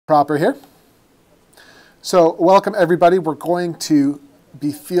Proper here. So welcome everybody. We're going to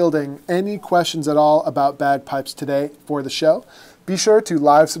be fielding any questions at all about bagpipes today for the show. Be sure to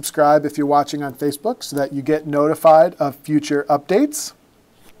live subscribe if you're watching on Facebook so that you get notified of future updates.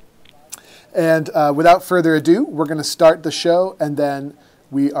 And without further ado, we're going to start the show and then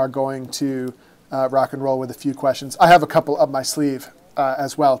we are going to rock and roll with a few questions. I have a couple up my sleeve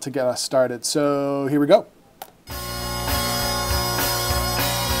as well to get us started. So here we go.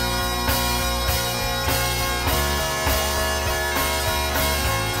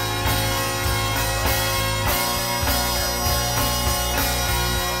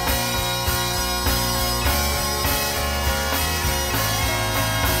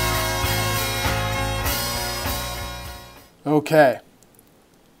 Okay,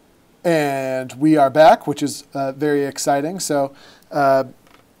 and we are back, which is very exciting. So the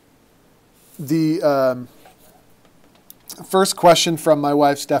first question from my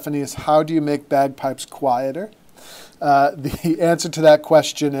wife, Stephanie, is how do you make bagpipes quieter? The answer to that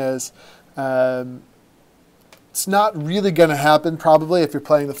question is it's not really going to happen probably if you're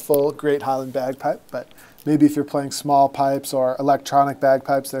playing the full Great Highland bagpipe, but maybe if you're playing small pipes or electronic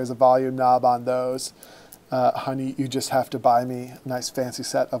bagpipes, there's a volume knob on those. Honey, you just have to buy me a nice fancy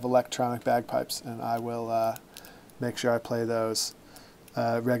set of electronic bagpipes, and I will make sure I play those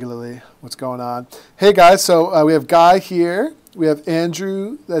regularly. What's going on? Hey guys, so we have Guy here. We have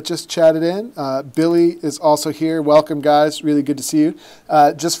Andrew that just chatted in. Billy is also here. Welcome, guys. Really good to see you.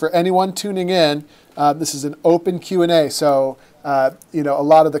 Just for anyone tuning in, this is an open Q&A, so you know, a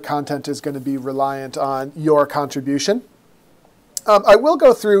lot of the content is going to be reliant on your contribution. I will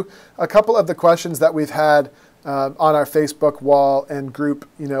go through a couple of the questions that we've had on our Facebook wall and group,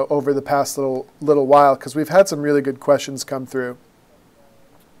 you know, over the past little while, because we've had some really good questions come through.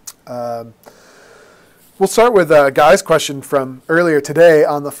 We'll start with Guy's question from earlier today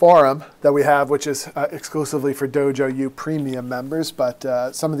on the forum that we have, which is exclusively for Dojo U Premium members,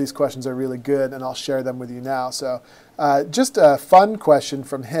 but some of these questions are really good, and I'll share them with you now. So just a fun question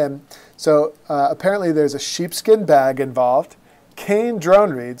from him. So apparently there's a sheepskin bag involved. Cane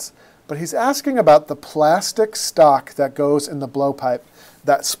drone reads, but he's asking about the plastic stock that goes in the blowpipe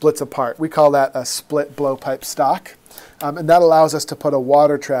that splits apart. We call that a split blowpipe stock, and that allows us to put a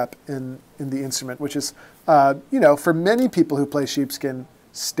water trap in the instrument, which is, you know, for many people who play sheepskin,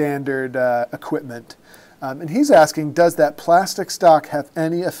 standard equipment. And he's asking, does that plastic stock have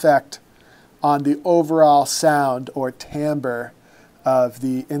any effect on the overall sound or timbre of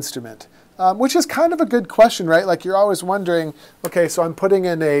the instrument? Which is kind of a good question, right? Like you're always wondering, okay, so I'm putting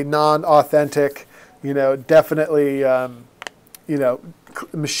in a non-authentic, you know, definitely, you know,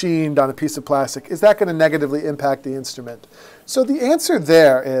 machined on a piece of plastic. Is that going to negatively impact the instrument? So the answer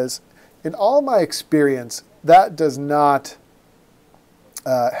there is, in all my experience, that does not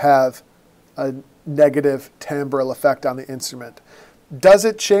have a negative timbral effect on the instrument. Does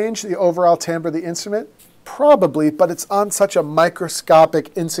it change the overall timbre of the instrument? Probably, but it's on such a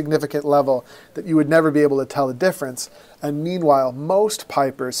microscopic, insignificant level that you would never be able to tell the difference. And meanwhile, most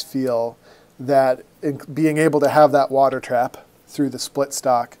pipers feel that being able to have that water trap through the split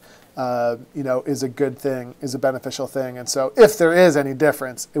stock, you know, is a good thing, is a beneficial thing. And so if there is any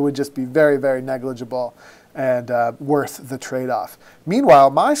difference, it would just be very, very negligible and worth the trade-off.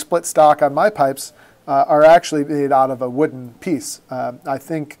 Meanwhile, my split stock on my pipes are actually made out of a wooden piece. I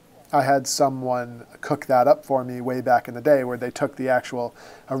think I had someone cook that up for me way back in the day where they took the actual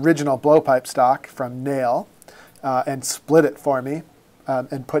original blowpipe stock from nail and split it for me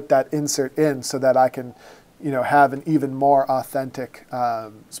and put that insert in so that I can, you know, have an even more authentic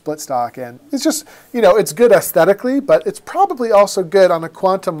split stock. And it's just, you know, it's good aesthetically, but it's probably also good on a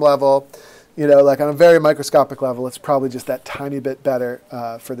quantum level, you know, like on a very microscopic level, it's probably just that tiny bit better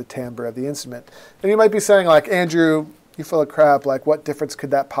for the timbre of the instrument. And you might be saying like, Andrew, you full of crap, like what difference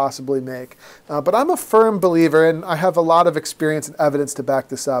could that possibly make? But I'm a firm believer, and I have a lot of experience and evidence to back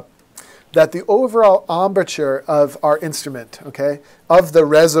this up, that the overall embouchure of our instrument, okay, of the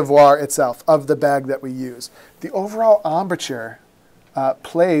reservoir itself, of the bag that we use, the overall embouchure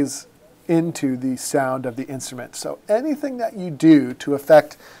plays into the sound of the instrument. So anything that you do to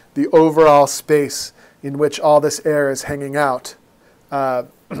affect the overall space in which all this air is hanging out, you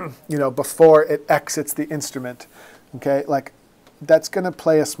know, before it exits the instrument, okay, like that's going to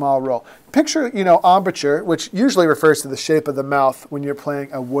play a small role. Picture, you know, embouchure, which usually refers to the shape of the mouth when you're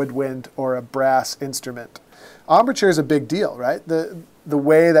playing a woodwind or a brass instrument. Embouchure is a big deal, right? The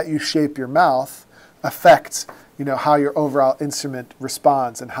way that you shape your mouth affects, you know, how your overall instrument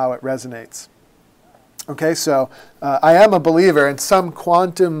responds and how it resonates. Okay, so I am a believer in some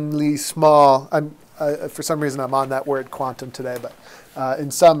quantumly small, for some reason I'm on that word quantum today, but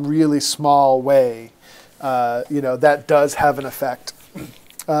in some really small way, that does have an effect.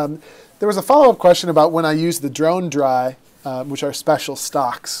 There was a follow-up question about when I use the drone dry, which are special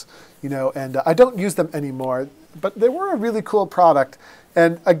stocks, and I don't use them anymore, but they were a really cool product.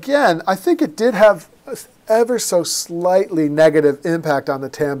 And again, I think it did have ever so slightly negative impact on the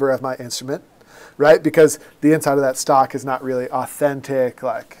timbre of my instrument, right? Because the inside of that stock is not really authentic,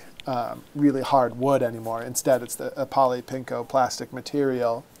 like really hard wood anymore. Instead, it's a polypinco plastic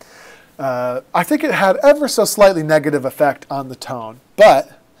material. I think it had ever so slightly negative effect on the tone,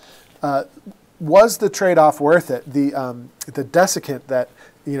 but was the trade-off worth it? The desiccant that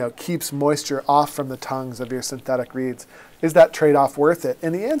keeps moisture off from the tongues of your synthetic reeds, is that trade-off worth it?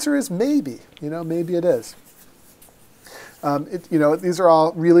 And the answer is maybe. Maybe it is. These are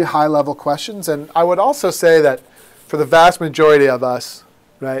all really high-level questions, and I would also say that for the vast majority of us,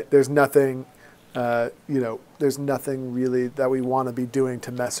 right, there's nothing really that we want to be doing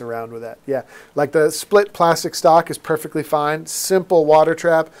to mess around with that. Yeah, like the split plastic stock is perfectly fine. Simple water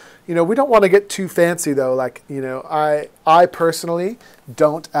trap. We don't want to get too fancy though. Like, I personally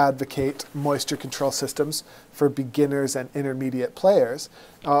don't advocate moisture control systems for beginners and intermediate players,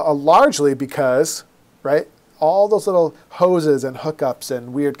 largely because, right, all those little hoses and hookups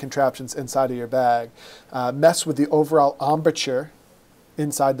and weird contraptions inside of your bag mess with the overall embouchure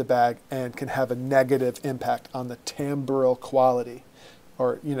inside the bag and can have a negative impact on the timbral quality.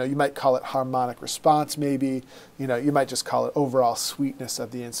 Or, you might call it harmonic response maybe. You might just call it overall sweetness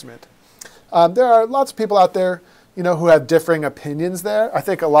of the instrument. There are lots of people out there, who have differing opinions there. I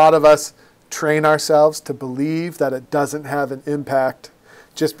think a lot of us train ourselves to believe that it doesn't have an impact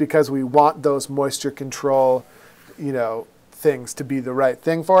just because we want those moisture control, things to be the right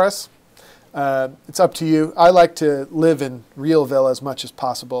thing for us. It's up to you. I like to live in Realville as much as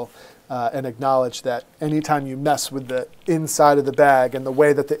possible and acknowledge that anytime you mess with the inside of the bag and the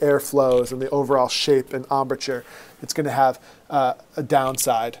way that the air flows and the overall shape and embouchure, it's going to have a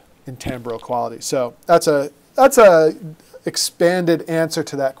downside in timbral quality. So that's a expanded answer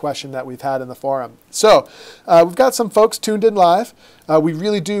to that question that we've had in the forum. So we've got some folks tuned in live. We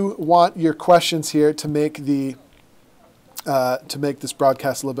really do want your questions here to make this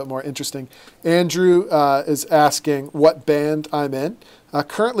broadcast a little bit more interesting. Andrew is asking what band I'm in.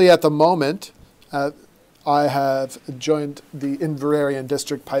 Currently at the moment, I have joined the Inveraray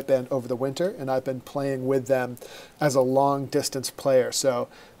District Pipe Band over the winter, and I've been playing with them as a long-distance player. So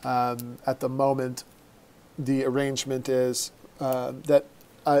at the moment, the arrangement is that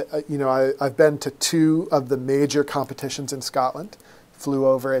I've been to 2 of the major competitions in Scotland, flew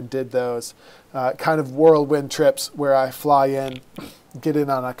over and did those kind of whirlwind trips where I fly in, get in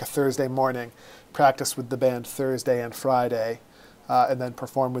on like a Thursday morning, practice with the band Thursday and Friday, and then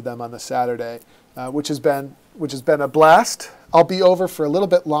perform with them on the Saturday, which has been a blast. I'll be over for a little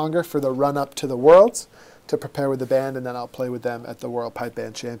bit longer for the run up to the Worlds to prepare with the band, and then I'll play with them at the World Pipe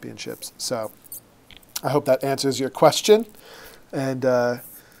Band Championships. So I hope that answers your question. And yeah,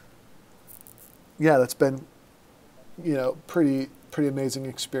 that's been pretty amazing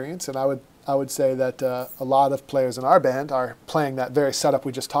experience. And I would say that a lot of players in our band are playing that very setup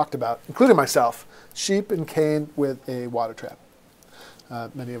we just talked about, including myself, sheep and cane with a water trap.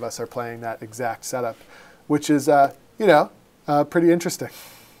 Many of us are playing that exact setup, which is pretty interesting.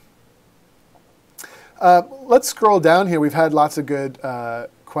 Let's scroll down here. We've had lots of good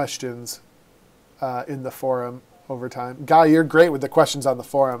questions in the forum over time. Guy, you're great with the questions on the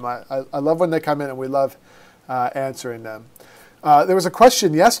forum. I love when they come in, and we love answering them. There was a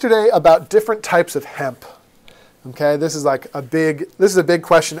question yesterday about different types of hemp. Okay, this is a big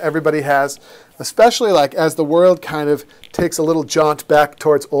question everybody has, especially like as the world kind of takes a little jaunt back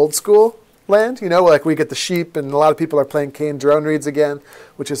towards old school land. Like we get the sheep, and a lot of people are playing cane drone reeds again,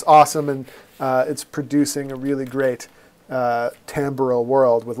 which is awesome, and it's producing a really great timbral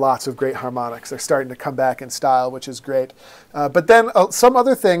world with lots of great harmonics. They're starting to come back in style, which is great. But then some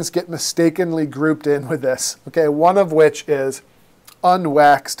other things get mistakenly grouped in with this. Okay, one of which is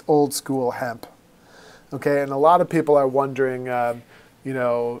unwaxed old school hemp. Okay, and a lot of people are wondering,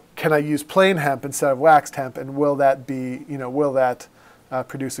 can I use plain hemp instead of waxed hemp, and will that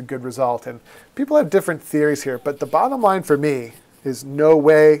produce a good result? And people have different theories here, but the bottom line for me is no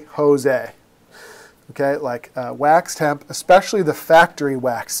way, Jose. Okay, like waxed hemp, especially the factory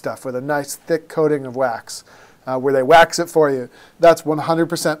wax stuff with a nice thick coating of wax, where they wax it for you. That's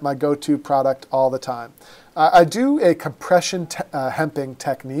 100% my go-to product all the time. I do a compression hemping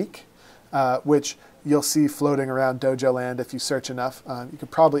technique, which you'll see floating around Dojo Land if you search enough. You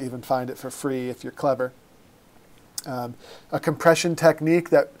could probably even find it for free if you're clever. A compression technique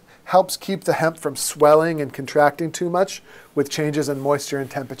that helps keep the hemp from swelling and contracting too much with changes in moisture and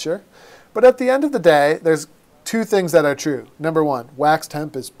temperature. But at the end of the day, there's two things that are true. Number one, waxed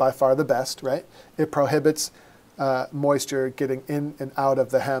hemp is by far the best, right? It prohibits moisture getting in and out of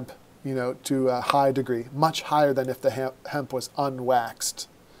the hemp, to a high degree, much higher than if the hemp was unwaxed.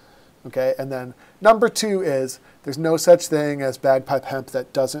 Okay, and then number two is there's no such thing as bagpipe hemp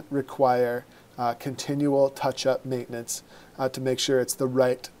that doesn't require continual touch-up maintenance to make sure it's the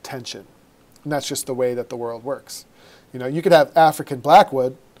right tension. And that's just the way that the world works. You could have African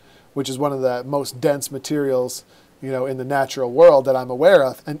blackwood, which is one of the most dense materials, in the natural world that I'm aware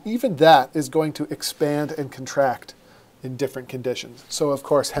of, and even that is going to expand and contract in different conditions. So of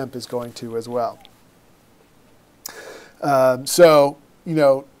course hemp is going to as well.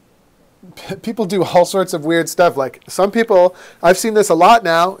 People do all sorts of weird stuff. Like some people, I've seen this a lot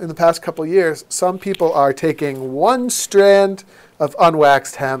now in the past couple of years, some people are taking one strand of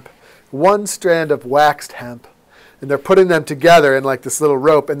unwaxed hemp, one strand of waxed hemp, and they're putting them together in like this little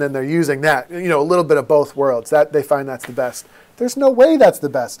rope, and then they're using that, a little bit of both worlds. That they find that's the best. There's no way that's the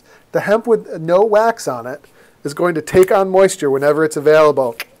best. The hemp with no wax on it is going to take on moisture whenever it's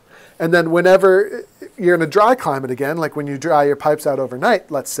available. And then whenever you're in a dry climate again, like when you dry your pipes out overnight,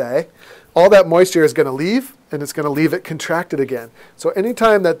 let's say, all that moisture is going to leave, and it's going to leave it contracted again. So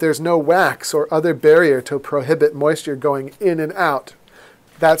anytime that there's no wax or other barrier to prohibit moisture going in and out,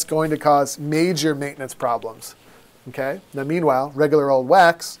 that's going to cause major maintenance problems. Okay. Now, meanwhile, regular old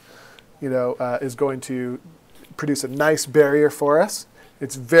wax, is going to produce a nice barrier for us.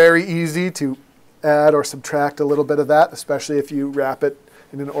 It's very easy to add or subtract a little bit of that, especially if you wrap it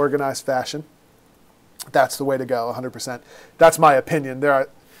in an organized fashion. That's the way to go, 100%. That's my opinion. There are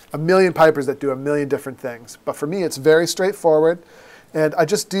a million pipers that do a million different things. But for me, it's very straightforward. And I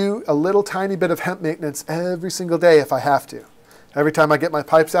just do a little tiny bit of hemp maintenance every single day if I have to. Every time I get my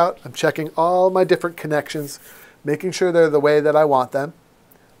pipes out, I'm checking all my different connections, making sure they're the way that I want them,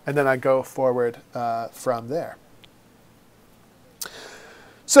 and then I go forward from there.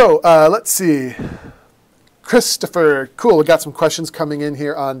 So let's see. Christopher, cool. We got some questions coming in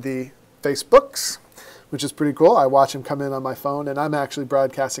here on the Facebooks, which is pretty cool. I watch them come in on my phone, and I'm actually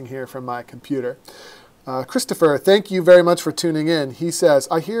broadcasting here from my computer. Christopher, thank you very much for tuning in. He says,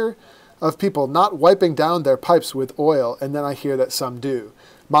 I hear of people not wiping down their pipes with oil, and then I hear that some do.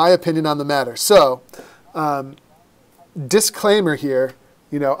 My opinion on the matter. So, disclaimer here,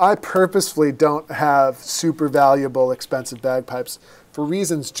 I purposefully don't have super valuable, expensive bagpipes for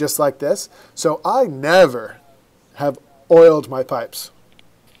reasons just like this. So I never have oiled my pipes,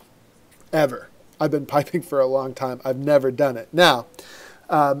 ever. I've been piping for a long time. I've never done it. Now,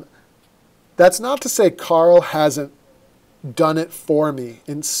 that's not to say Carl hasn't done it for me,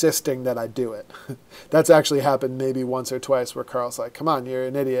 insisting that I do it. That's actually happened maybe once or twice where Carl's like, come on, you're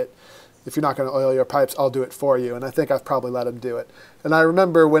an idiot. If you're not going to oil your pipes, I'll do it for you. And I think I've probably let him do it. And I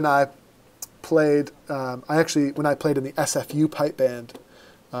remember when I played, when I played in the SFU pipe band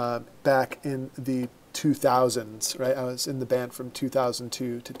back in the 2000s, right? I was in the band from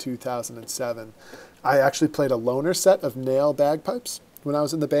 2002 to 2007. I actually played a loaner set of nail bagpipes when I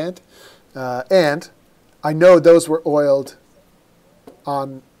was in the band. And I know those were oiled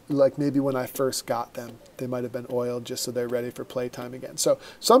on, like maybe when I first got them. They might have been oiled just so they're ready for playtime again. So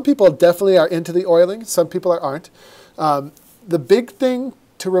some people definitely are into the oiling. Some people aren't. The big thing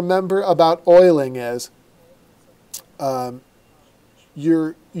to remember about oiling is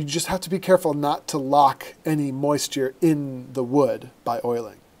you just have to be careful not to lock any moisture in the wood by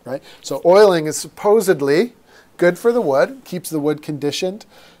oiling, right? So oiling is supposedly good for the wood, keeps the wood conditioned,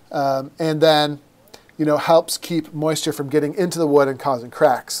 and then helps keep moisture from getting into the wood and causing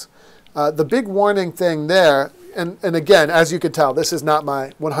cracks. The big warning thing there, and again, as you can tell, this is not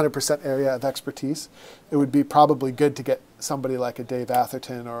my 100% area of expertise. It would be probably good to get somebody like a Dave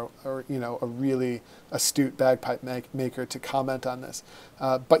Atherton or a really astute bagpipe maker to comment on this.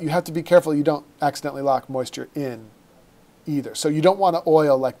 But you have to be careful you don't accidentally lock moisture in either. So you don't want to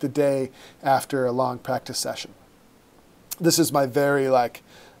oil like the day after a long practice session. This is my very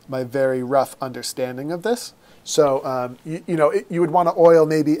rough understanding of this. So, you would want to oil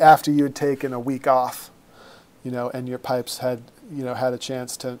maybe after you had taken a week off, and your pipes had a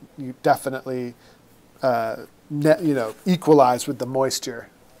chance to definitely, equalize with the moisture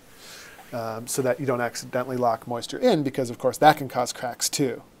so that you don't accidentally lock moisture in, because, of course, that can cause cracks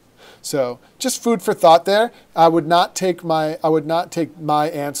too. So just food for thought there. I would not take my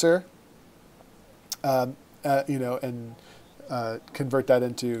answer, and convert that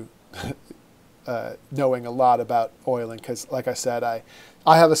into knowing a lot about oiling, because like I said, I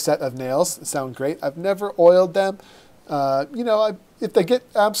have a set of nails that sound great. I've never oiled them. If they get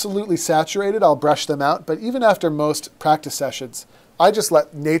absolutely saturated, I'll brush them out. But even after most practice sessions, I just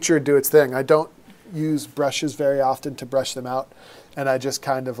let nature do its thing. I don't use brushes very often to brush them out. And I just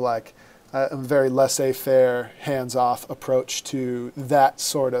kind of like a very laissez-faire, hands-off approach to that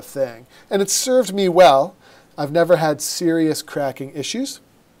sort of thing. And it's served me well. I've never had serious cracking issues,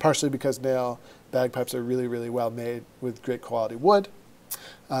 partially because nail bagpipes are really, really well made with great quality wood.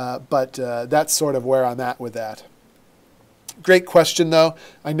 But that's sort of where I'm at with that. Great question, though.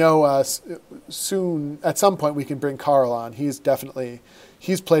 I know soon, at some point, we can bring Carl on. He's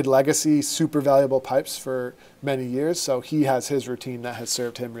played legacy, super valuable pipes for many years, so he has his routine that has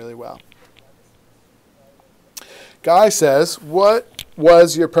served him really well. Guy says, what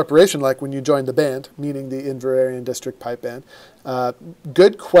was your preparation like when you joined the band, meaning the Inveraray District Pipe Band?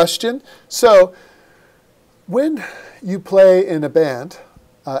 Good question. So when you play in a band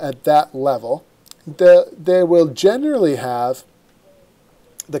at that level, they will generally have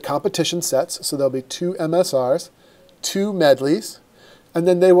the competition sets. So there'll be 2 MSRs, 2 medleys, and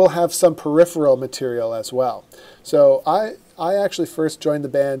then they will have some peripheral material as well. So I actually first joined the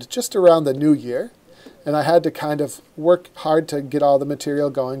band just around the new year, and I had to kind of work hard to get all the material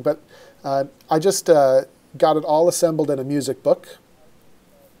going, but I just got it all assembled in a music book,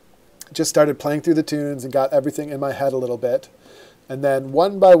 just started playing through the tunes and got everything in my head a little bit. And then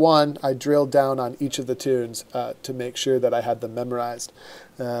one by one, I drilled down on each of the tunes to make sure that I had them memorized.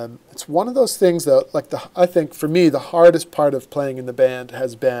 It's one of those things, though, like I think for me, the hardest part of playing in the band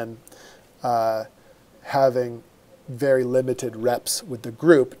has been having very limited reps with the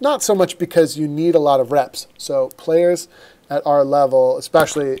group. Not so much because you need a lot of reps. So players at our level,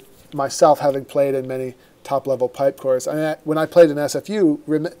 especially myself having played in many top-level pipe corps. When I played in SFU,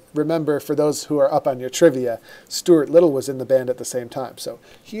 remember, for those who are up on your trivia, Stuart Little was in the band at the same time. So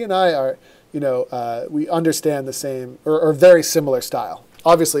he and I are, we understand the same or very similar style.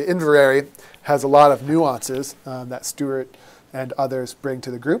 Obviously, Inveraray has a lot of nuances that Stuart and others bring to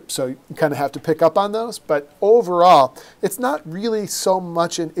the group, so you kind of have to pick up on those. But overall, it's not really so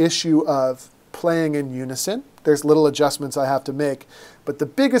much an issue of playing in unison. There's little adjustments I have to make. But the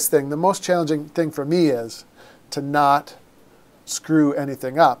biggest thing, the most challenging thing for me is to not screw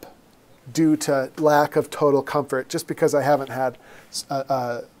anything up due to lack of total comfort, just because I haven't had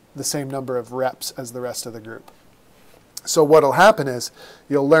the same number of reps as the rest of the group. So what'll happen is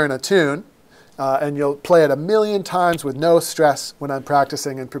you'll learn a tune, and you'll play it 1,000,000 times with no stress when I'm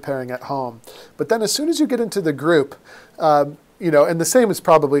practicing and preparing at home. But then as soon as you get into the group, and the same is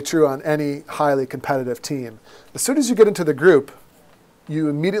probably true on any highly competitive team, as soon as you get into the group, you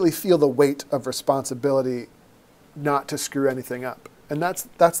immediately feel the weight of responsibility not to screw anything up. And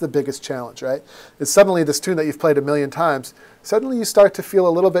that's the biggest challenge, right? Is suddenly this tune that you've played 1,000,000 times, suddenly you start to feel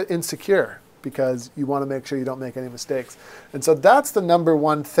a little bit insecure because you want to make sure you don't make any mistakes. And so that's the number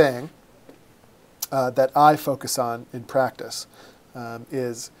one thing that I focus on in practice,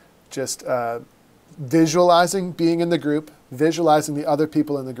 is just visualizing being in the group, visualizing the other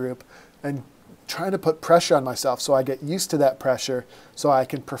people in the group, and trying to put pressure on myself so I get used to that pressure so I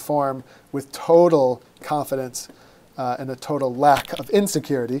can perform with total confidence and a total lack of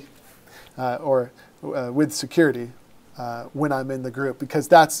insecurity or with security when I'm in the group. Because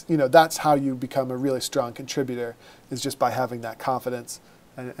that's how you become a really strong contributor, is just by having that confidence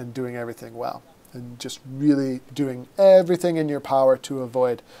and doing everything well. And just really doing everything in your power to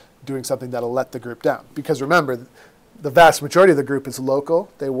avoid doing something that'll let the group down. Because remember, the vast majority of the group is local.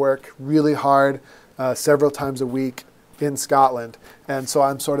 They work really hard several times a week in Scotland. And so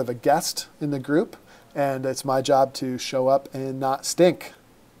I'm sort of a guest in the group, and it's my job to show up and not stink.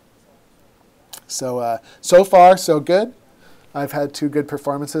 So so far, so good. I've had 2 good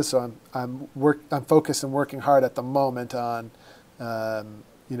performances, so I'm focused and working hard at the moment on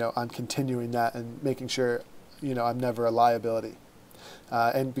on continuing that and making sure I'm never a liability.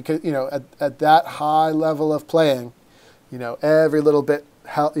 And because at that high level of playing, every little bit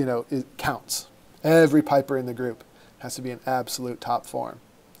it counts. Every piper in the group has to be in absolute top form,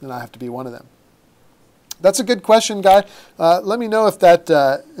 and I have to be one of them. That's a good question, Guy. Let me know if that's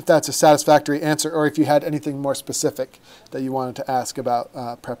a satisfactory answer, or if you had anything more specific that you wanted to ask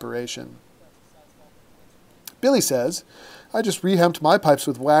about preparation. Billy says, I just rehemped my pipes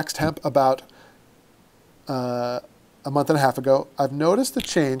with waxed hemp about a month and a half ago. I've noticed the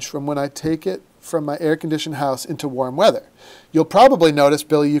change from when I take it from my air-conditioned house into warm weather. You'll probably notice,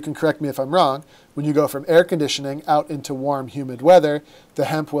 Billy, you can correct me if I'm wrong, when you go from air conditioning out into warm, humid weather, the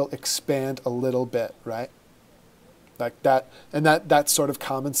hemp will expand a little bit, right? Like that, and that's sort of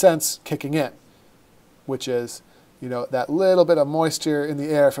common sense kicking in, which is, that little bit of moisture in the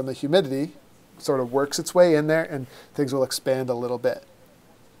air from the humidity sort of works its way in there and things will expand a little bit.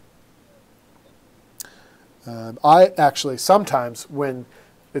 I actually sometimes, when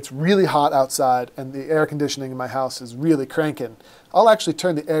it's really hot outside and the air conditioning in my house is really cranking, I'll actually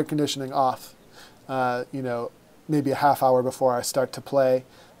turn the air conditioning off, maybe a half hour before I start to play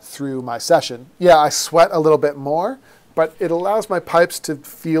through my session. Yeah, I sweat a little bit more, but it allows my pipes to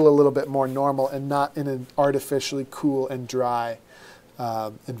feel a little bit more normal and not in an artificially cool and dry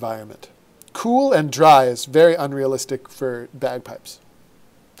environment. Cool and dry is very unrealistic for bagpipes.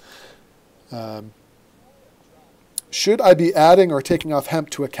 Should I be adding or taking off hemp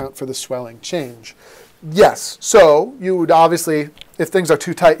to account for the swelling change? Yes. So you would obviously, if things are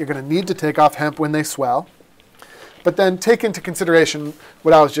too tight, you're going to need to take off hemp when they swell. But then take into consideration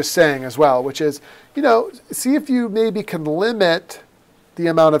what I was just saying as well, which is, see if you maybe can limit the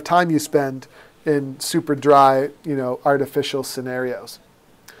amount of time you spend in super dry, artificial scenarios.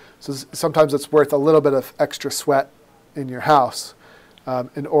 So sometimes it's worth a little bit of extra sweat in your house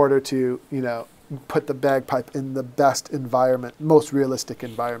in order to, put the bagpipe in the best environment, most realistic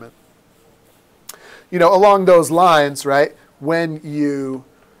environment. Along those lines, right, when you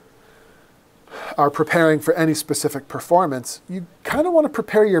are preparing for any specific performance, you kind of want to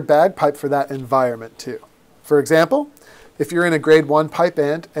prepare your bagpipe for that environment too. For example, if you're in a grade 1 pipe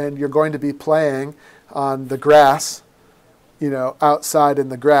band and you're going to be playing on the grass, outside in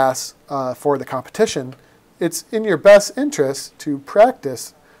the grass for the competition, it's in your best interest to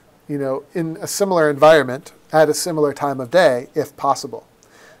practice in a similar environment at a similar time of day, if possible.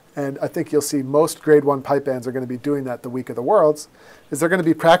 And I think you'll see most grade 1 pipe bands are going to be doing that the week of the Worlds, is they're going to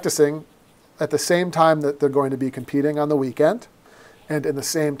be practicing at the same time that they're going to be competing on the weekend and in the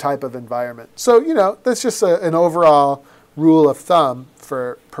same type of environment. So, that's just an overall rule of thumb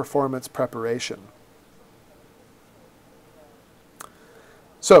for performance preparation.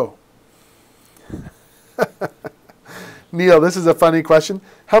 So, Neil, this is a funny question.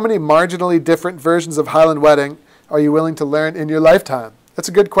 How many marginally different versions of Highland Wedding are you willing to learn in your lifetime? That's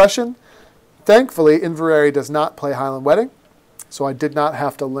a good question. Thankfully, Inveraray does not play Highland Wedding, so I did not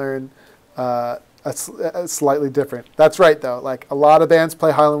have to learn a slightly different. That's right, though. Like, a lot of bands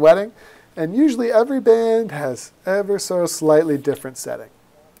play Highland Wedding, and usually every band has ever so slightly different setting.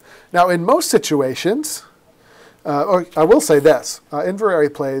 Now, in most situations, or I will say this,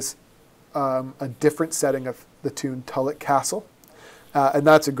 Inveraray plays a different setting of the tune Tulloch Castle. And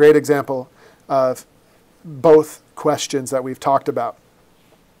that's a great example of both questions that we've talked about.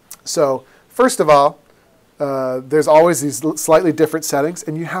 So first of all, there's always these slightly different settings,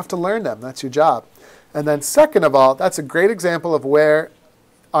 and you have to learn them. That's your job. And then second of all, that's a great example of where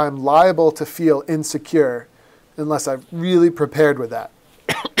I'm liable to feel insecure unless I've really prepared with that.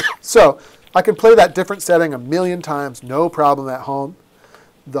 So I can play that different setting a million times, no problem at home.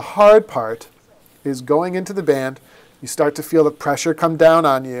 The hard part is going into the band, you start to feel the pressure come down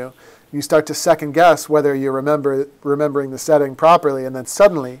on you, you start to second guess whether you're remembering the setting properly, and then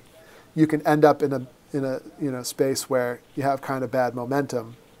suddenly you can end up in a space where you have kind of bad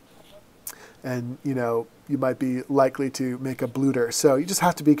momentum, and you might be likely to make a bluter. So you just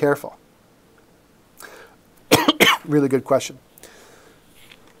have to be careful. Really good question.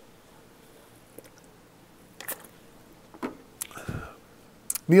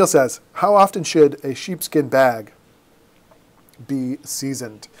 Neil says, how often should a sheepskin bag be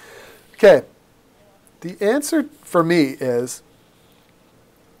seasoned? Okay, the answer for me is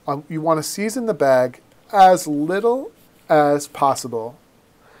you want to season the bag as little as possible.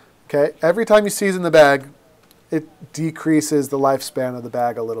 Okay, every time you season the bag, it decreases the lifespan of the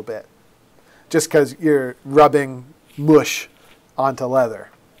bag a little bit, just because you're rubbing mush onto leather.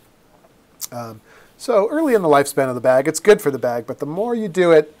 So early in the lifespan of the bag, it's good for the bag, but the more you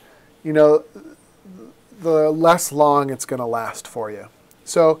do it, the less long it's going to last for you.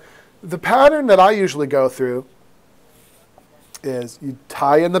 So the pattern that I usually go through is you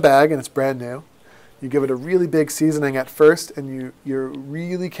tie in the bag and it's brand new. You give it a really big seasoning at first, and you're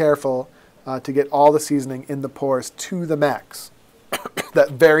really careful to get all the seasoning in the pores to the max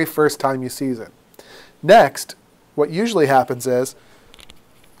that very first time you season. Next, what usually happens is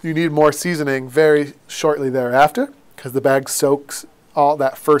you need more seasoning very shortly thereafter because the bag soaks all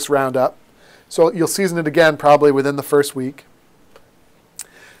that first round up. So you'll season it again probably within the first week.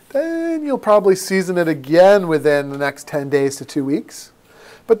 Then you'll probably season it again within the next 10 days to 2 weeks.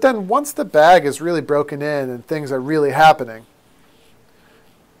 But then once the bag is really broken in and things are really happening,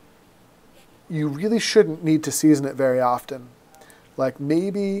 you really shouldn't need to season it very often. Like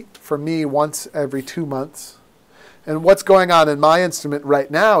maybe for me once every 2 months. And what's going on in my instrument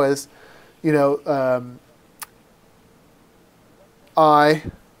right now is, I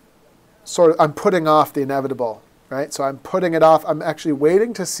I'm putting off the inevitable, right? So I'm putting it off. I'm actually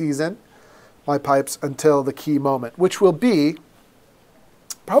waiting to season my pipes until the key moment, which will be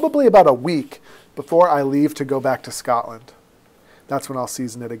probably about a week before I leave to go back to Scotland. That's when I'll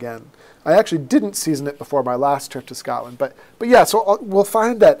season it again. I actually didn't season it before my last trip to Scotland. But yeah, so we'll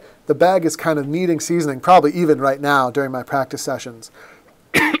find that the bag is kind of needing seasoning, probably even right now during my practice sessions.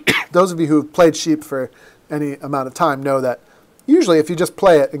 Those of you who've played sheep for any amount of time know that usually if you just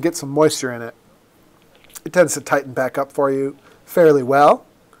play it and get some moisture in it, it tends to tighten back up for you fairly well.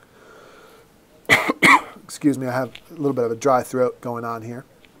 Excuse me, I have a little bit of a dry throat going on here.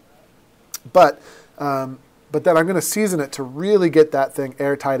 But then I'm going to season it to really get that thing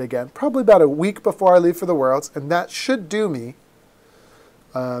airtight again, probably about a week before I leave for the Worlds, and that should do me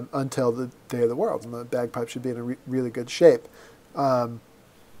until the day of the Worlds, and the bagpipe should be in a really good shape.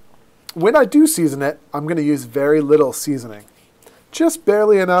 When I do season it, I'm going to use very little seasoning, just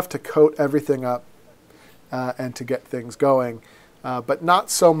barely enough to coat everything up and to get things going, but not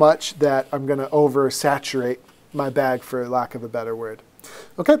so much that I'm going to oversaturate my bag, for lack of a better word.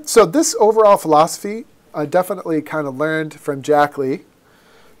 Okay, so this overall philosophy I definitely kind of learned from Jack Lee,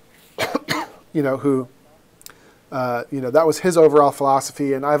 who, that was his overall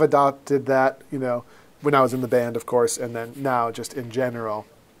philosophy, and I've adopted that, when I was in the band, of course, and then now just in general.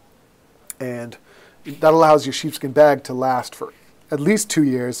 And that allows your sheepskin bag to last for at least 2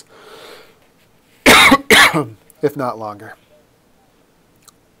 years, if not longer.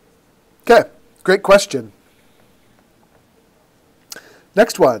 Okay, great question.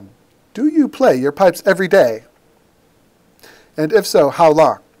 Next one. Do you play your pipes every day? And if so, how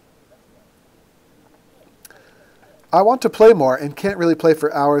long? I want to play more and can't really play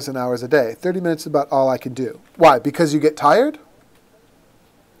for hours and hours a day. 30 minutes is about all I can do. Why? Because you get tired?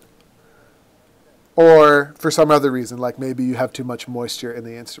 Or for some other reason, like maybe you have too much moisture in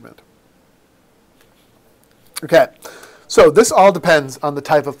the instrument? Okay, so this all depends on the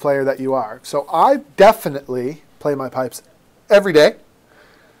type of player that you are. So I definitely play my pipes every day.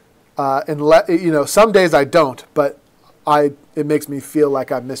 Some days I don't, but it makes me feel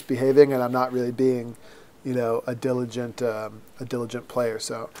like I'm misbehaving and I'm not really being, a diligent player.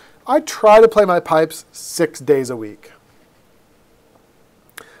 So I try to play my pipes 6 days a week.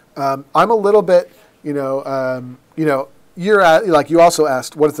 I'm a little bit, you also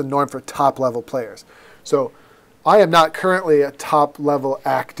asked, what is the norm for top level players? So I am not currently a top level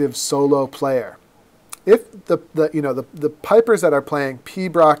active solo player. If the pipers that are playing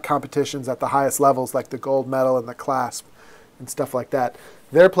Pibroch competitions at the highest levels, like the gold medal and the clasp and stuff like that,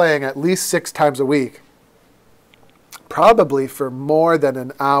 they're playing at least 6 times a week, probably for more than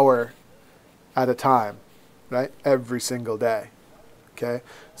an hour at a time, right? Every single day. Okay,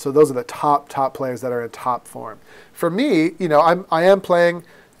 so those are the top players that are in top form. For me, I am playing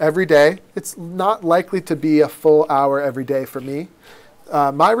every day. It's not likely to be a full hour every day for me.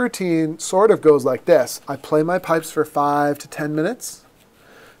 My routine sort of goes like this. I play my pipes for 5 to 10 minutes,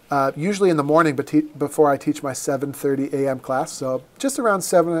 usually in the morning before I teach my 7:30 a.m. class. So just around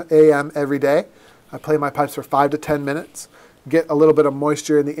 7 a.m. every day, I play my pipes for 5 to 10 minutes, get a little bit of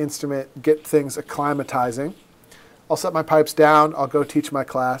moisture in the instrument, get things acclimatizing. I'll set my pipes down, I'll go teach my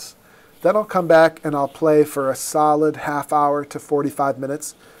class. Then I'll come back and I'll play for a solid half hour to 45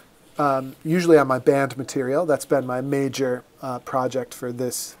 minutes, usually on my band material. That's been my major project for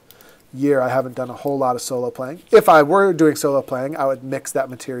this year. I haven't done a whole lot of solo playing. If I were doing solo playing, I would mix that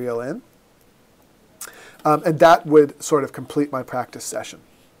material in. And that would sort of complete my practice session.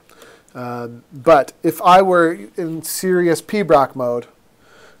 But if I were in serious Pibroch mode,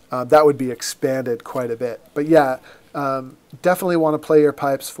 that would be expanded quite a bit. But yeah, definitely want to play your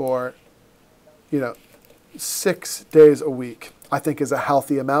pipes for, 6 days a week, I think is a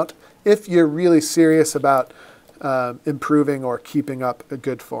healthy amount if you're really serious about improving or keeping up a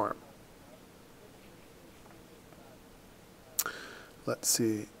good form. Let's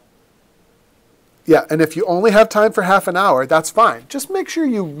see. Yeah, and if you only have time for half an hour, that's fine. Just make sure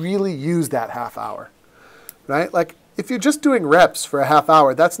you really use that half hour, right? Like if you're just doing reps for a half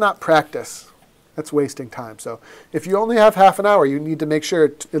hour, that's not practice. That's wasting time. So if you only have half an hour, you need to make sure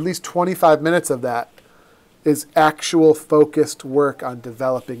at least 25 minutes of that is actual focused work on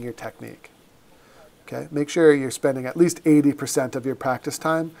developing your technique. Okay? Make sure you're spending at least 80% of your practice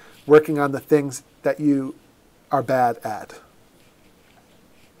time working on the things that you are bad at.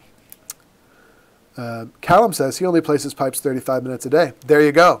 Callum says he only plays his pipes 35 minutes a day. There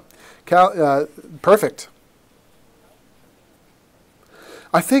you go. Perfect.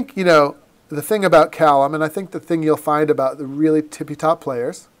 I think, the thing about Callum, and I think the thing you'll find about the really tippy-top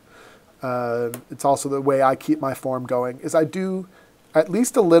players, it's also the way I keep my form going, is I do at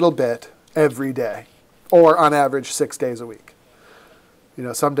least a little bit every day, or on average 6 days a week.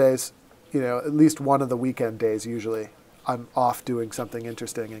 Some days, at least one of the weekend days usually, I'm off doing something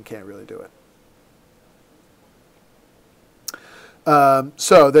interesting and can't really do it.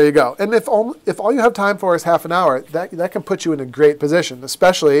 So there you go. And if all you have time for is half an hour, that can put you in a great position,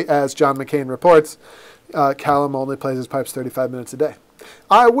 especially as John McCain reports, Callum only plays his pipes 35 minutes a day.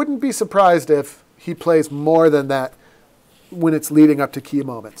 I wouldn't be surprised if he plays more than that when it's leading up to key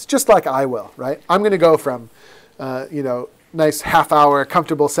moments, just like I will, right? I'm going to go from, nice half-hour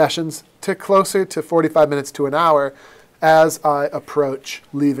comfortable sessions to closer to 45 minutes to an hour as I approach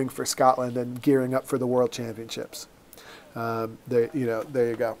leaving for Scotland and gearing up for the World Championships. There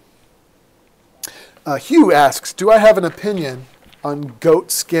you go. Hugh asks, do I have an opinion on goat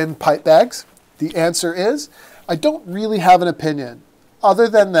skin pipe bags? The answer is, I don't really have an opinion. Other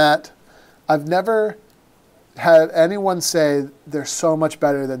than that, I've never had anyone say they're so much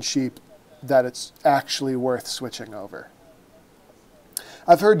better than sheep that it's actually worth switching over.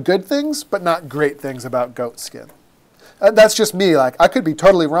 I've heard good things, but not great things about goat skin. That's just me. Like, I could be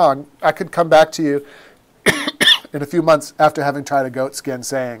totally wrong. I could come back to you in a few months after having tried a goat skin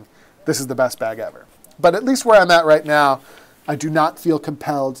saying, this is the best bag ever. But at least where I'm at right now, I do not feel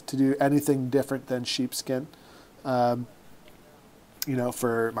compelled to do anything different than sheepskin, for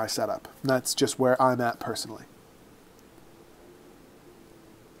my setup. And that's just where I'm at personally.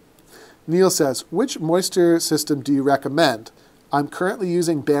 Neil says, which moisture system do you recommend? I'm currently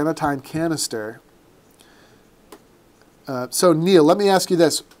using Bannatyne canister. So Neil, let me ask you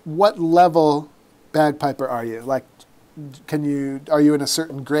this. What level bagpiper are you? Like, are you in a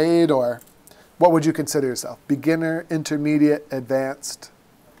certain grade, or what would you consider yourself? Beginner, intermediate, advanced?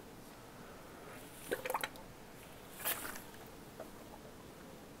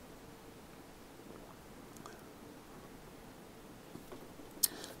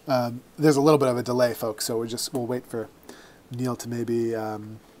 There's a little bit of a delay, folks, so we'll wait for Neil to maybe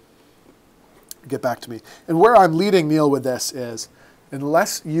get back to me. And where I'm leading Neil with this is,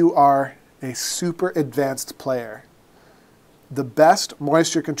 unless you are a super advanced player, the best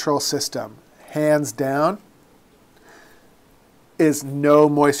moisture control system, hands down, is no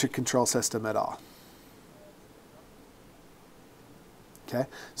moisture control system at all. Okay,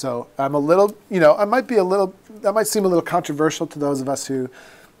 so I'm a little, that might seem a little controversial to those of us who,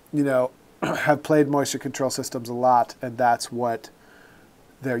 have played moisture control systems a lot, and that's what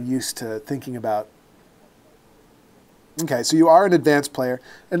they're used to thinking about. Okay, so you are an advanced player,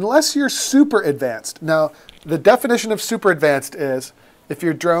 unless you're super advanced. Now, the definition of super advanced is if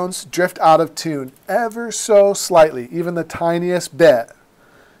your drones drift out of tune ever so slightly, even the tiniest bit,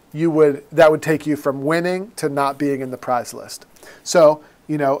 that would take you from winning to not being in the prize list. So,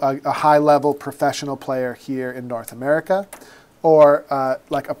 a high-level professional player here in North America, or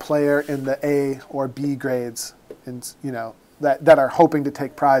like a player in the A or B grades, that are hoping to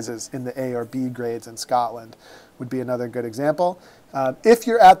take prizes in the A or B grades in Scotland would be another good example. If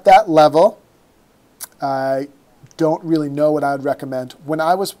you're at that level, I don't really know what I would recommend. When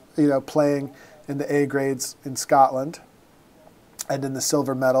I was playing in the A grades in Scotland and in the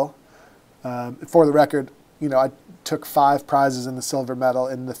silver medal, for the record, I took 5 prizes in the silver medal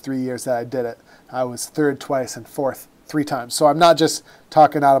in the 3 years that I did it. I was 3rd twice and 4th 3 times. So I'm not just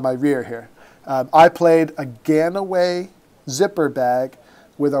talking out of my rear here. I played a Ganaway zipper bag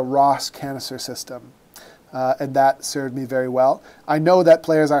with a Ross canister system, and that served me very well. I know that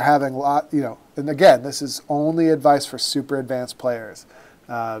players are having a lot, and again, this is only advice for super advanced players.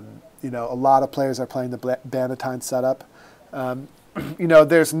 A lot of players are playing the Bannatyne setup.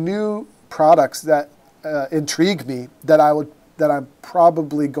 There's new products that intrigue me that I'm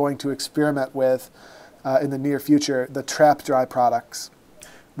probably going to experiment with in the near future, the trap dry products,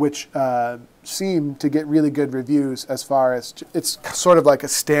 which seem to get really good reviews as far as it's sort of like a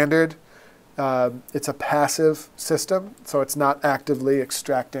standard. It's a passive system, so it's not actively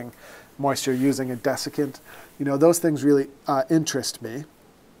extracting moisture using a desiccant. Those things really interest me.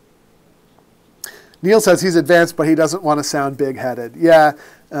 Neil says he's advanced, but he doesn't want to sound big-headed. Yeah,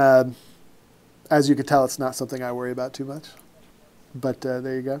 as you can tell, it's not something I worry about too much. But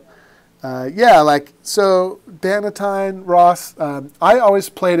there you go. So Bannatyne, Ross, I always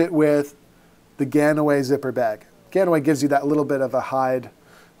played it with the Ganaway zipper bag. Ganaway gives you that little bit of a hide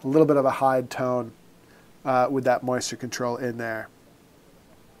tone with that moisture control in there.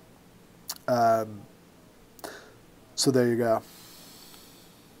 So there you go.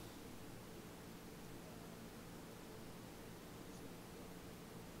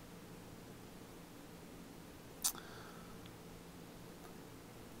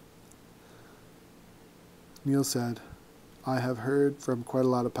 Neil said, I have heard from quite a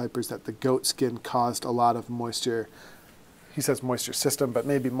lot of pipers that the goat skin caused a lot of moisture. He says moisture system, but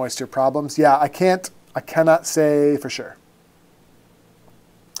maybe moisture problems. Yeah, I cannot say for sure.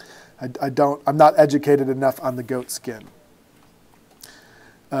 I'm not educated enough on the goat skin.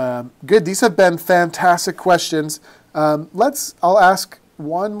 Good, these have been fantastic questions. I'll ask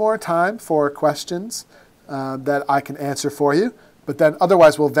one more time for questions that I can answer for you, but then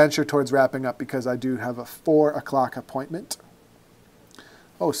otherwise we'll venture towards wrapping up because I do have a 4 o'clock appointment.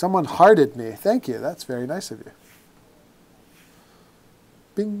 Oh, someone hearted me. Thank you. That's very nice of you.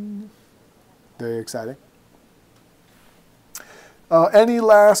 Bing. Very exciting. Any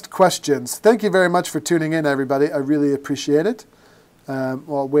last questions? Thank you very much for tuning in, everybody. I really appreciate it.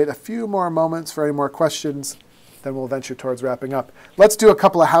 We'll wait a few more moments for any more questions, then we'll venture towards wrapping up. Let's do a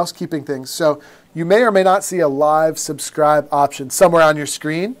couple of housekeeping things. So you may or may not see a live subscribe option somewhere on your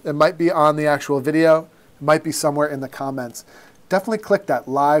screen. It might be on the actual video. It might be somewhere in the comments. Definitely click that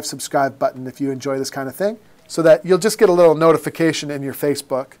live subscribe button if you enjoy this kind of thing, so that you'll just get a little notification in your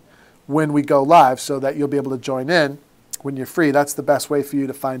Facebook when we go live, so that you'll be able to join in when you're free. That's the best way for you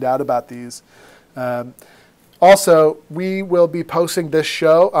to find out about these. Also, we will be posting this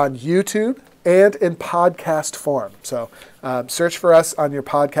show on YouTube and in podcast form. So search for us on your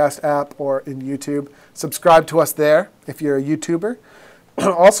podcast app or in YouTube. Subscribe to us there if you're a YouTuber.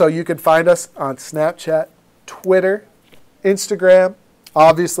 Also, you can find us on Snapchat, Twitter, Instagram,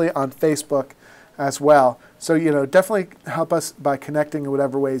 obviously on Facebook as well. So, definitely help us by connecting in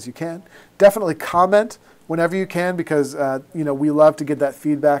whatever ways you can. Definitely comment whenever you can, because, we love to get that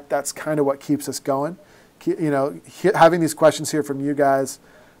feedback. That's kind of what keeps us going. Having these questions here from you guys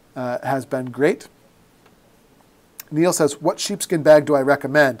has been great. Neil says, what sheepskin bag do I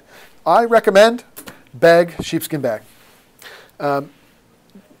recommend? I recommend Bag sheepskin bag. Of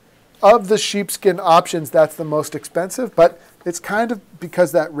the sheepskin options, that's the most expensive, but it's kind of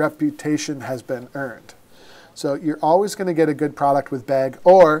because that reputation has been earned. So you're always going to get a good product with Bag,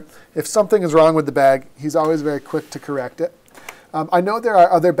 or if something is wrong with the bag, he's always very quick to correct it. I know there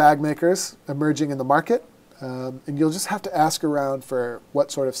are other bag makers emerging in the market, and you'll just have to ask around for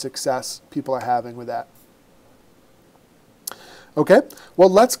what sort of success people are having with that. Okay, well,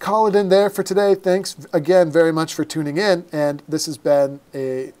 let's call it in there for today. Thanks again very much for tuning in, and this has been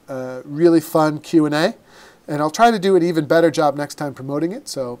a really fun Q&A, and I'll try to do an even better job next time promoting it,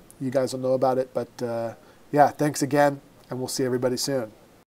 so you guys will know about it. But yeah, thanks again, and we'll see everybody soon.